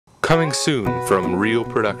Coming soon from Real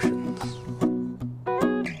Productions.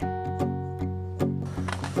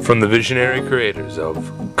 From the visionary creators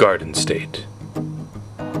of Garden State.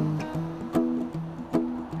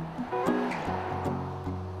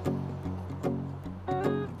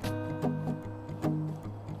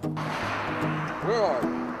 Where are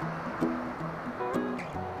you?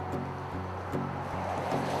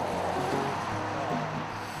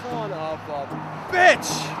 Son of a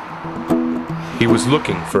bitch! He was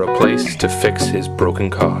looking for a place to fix his broken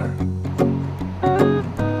car.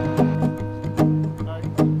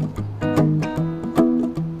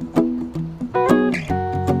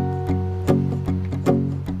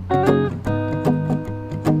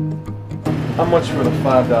 How much for the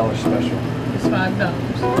 $5 special? It's $5.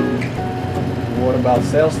 What about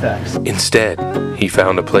sales tax? Instead, he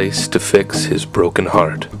found a place to fix his broken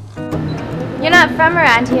heart. You're not from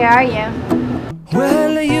around here, are you?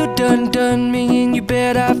 Well, you done me and you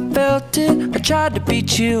bet I felt it. I tried to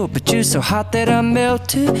beat you, but you're so hot that I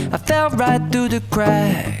melted. I fell right through the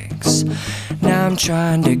cracks. Now I'm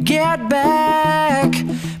trying to get back.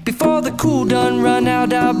 Before the cool done run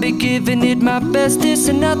out, I'll be giving it my bestest,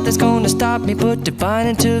 and nothing's gonna stop me but divine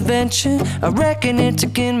intervention. I reckon it's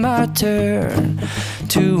again my turn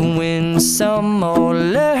to win some or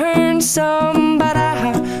learn some, but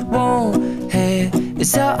I won't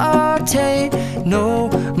hesitate no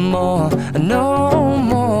more, no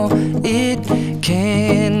more. It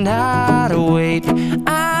cannot wait.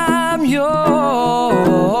 I'm yours.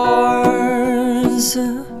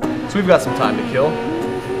 So we've got some time to kill.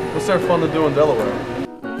 What's there fun to do in Delaware?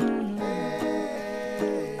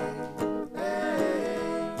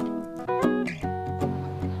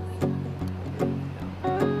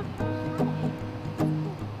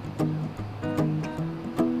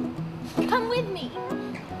 Come with me.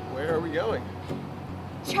 Where are we going?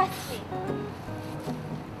 Trust me.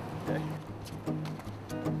 Okay.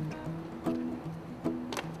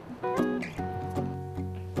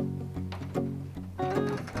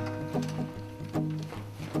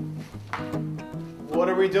 What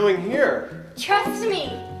are we doing here? Trust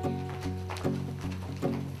me.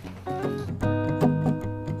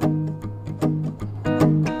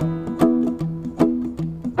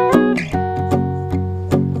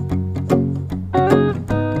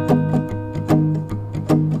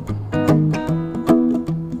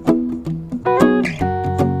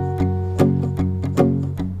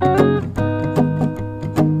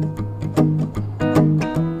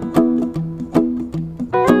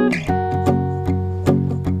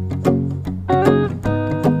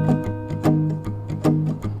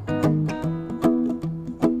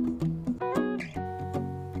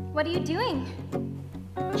 What are you doing?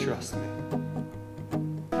 Trust me.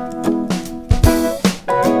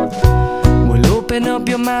 Well, open up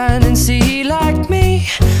your mind and see like me.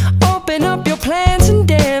 Open up your plans and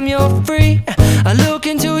damn, you're free. I look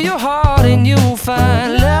into your heart and you'll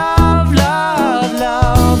find love, love,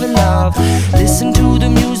 love, and love. Listen to the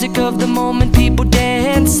music of the moment, people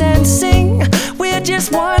dance and sing. We're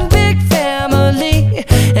just one big family,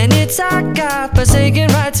 and it's our God-forsaken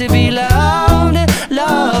right to be loved.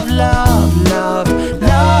 Love, love, love,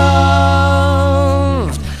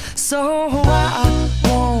 love. So I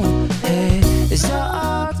won't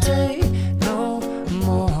hesitate no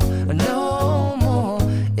more, no more.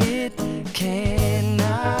 It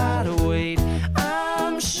cannot wait,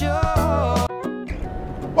 I'm sure.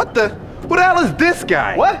 What the? Who the hell is this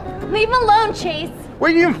guy? What? Leave him alone, Chase. Where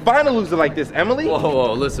you even find a loser like this, Emily? Whoa,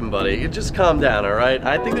 whoa, listen, buddy. You just calm down, all right?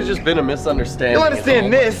 I think there's just been a misunderstanding. You'll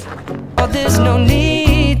understand this. Oh, there's no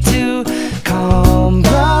need to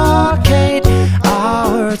complicate.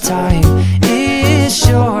 Our time is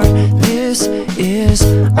short. This is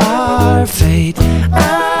our fate.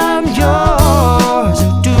 I'm yours.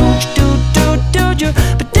 Do you,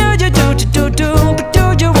 but do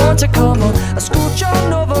you want to come on? I scooch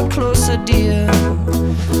on over closer, dear,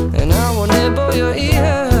 and I will nibble your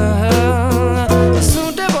ear.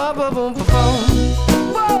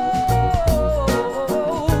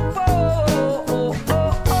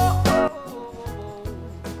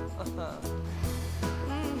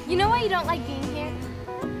 You know why you don't like being here?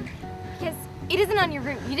 Because it isn't on your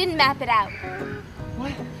route. You didn't map it out.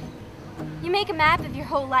 What? You make a map of your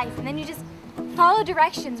whole life and then you just follow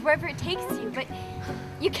directions wherever it takes you, but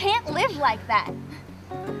you can't live like that.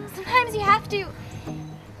 Sometimes you have to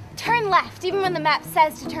turn left even when the map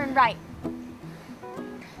says to turn right.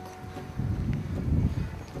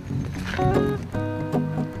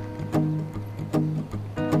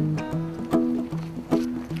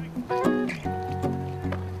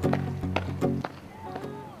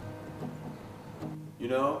 You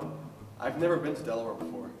know, I've never been to Delaware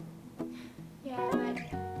before. Yeah, but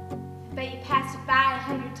I bet you passed it by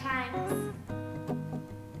 100 times.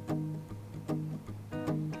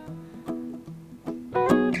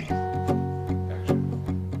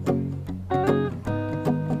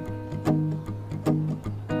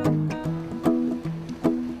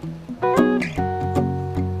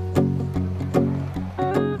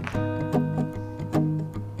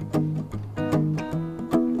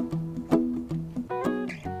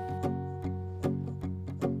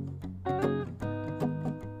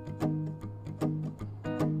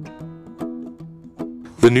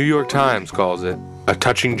 The New York Times calls it a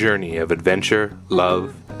touching journey of adventure,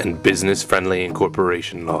 love, and business-friendly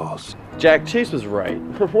incorporation laws. Jack, Chase was right.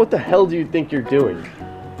 What the hell do you think you're doing?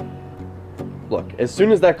 Look, as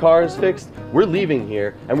soon as that car is fixed, we're leaving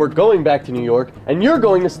here, and we're going back to New York, and you're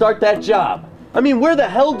going to start that job. I mean, where the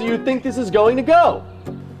hell do you think this is going to go?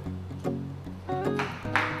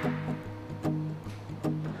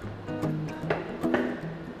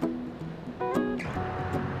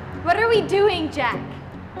 What are we doing, Jack?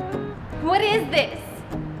 What is this?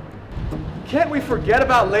 Can't we forget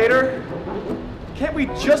about later? Can't we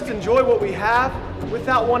just enjoy what we have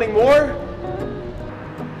without wanting more?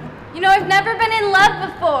 You know, I've never been in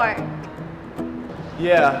love before.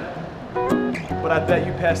 Yeah, but I bet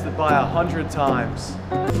you passed it by 100 times.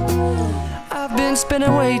 I've been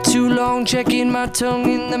spending way too long checking my tongue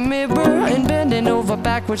in the mirror and bending over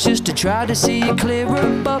backwards just to try to see it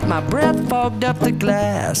clearer. But my breath fogged up the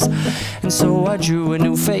glass, and so I drew a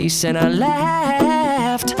new face and I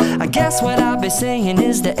laughed. I guess what I'll be saying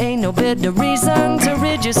is there ain't no better reason to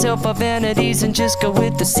rid yourself of vanities and just go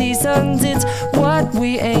with the seasons. It's what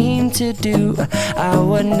we aim to do.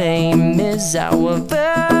 Our name is our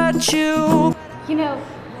virtue. You know,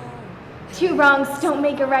 2 wrongs don't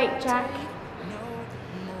make a right, Jack.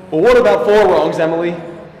 Well, what about 4 wrongs, Emily?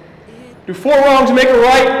 Do 4 wrongs make a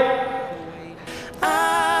right?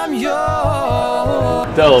 I'm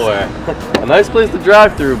yours. Delaware. A nice place to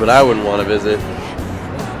drive through, but I wouldn't want to visit.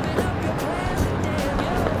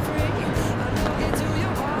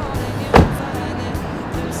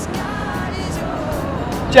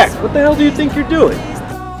 Jack, what the hell do you think you're doing?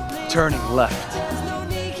 Turning left.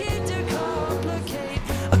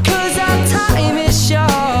 Cause our time is short.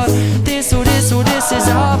 This is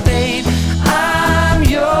our babe. I'm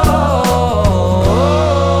yours.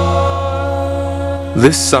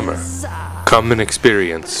 This summer, come and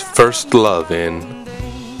experience first love in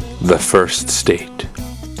the first state.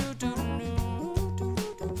 What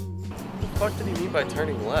the fuck did he mean by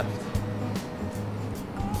turning left?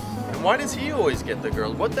 And why does he always get the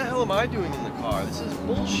girls? What the hell am I doing in the car? This is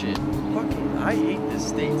bullshit. Fucking, I hate this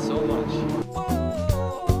state so much.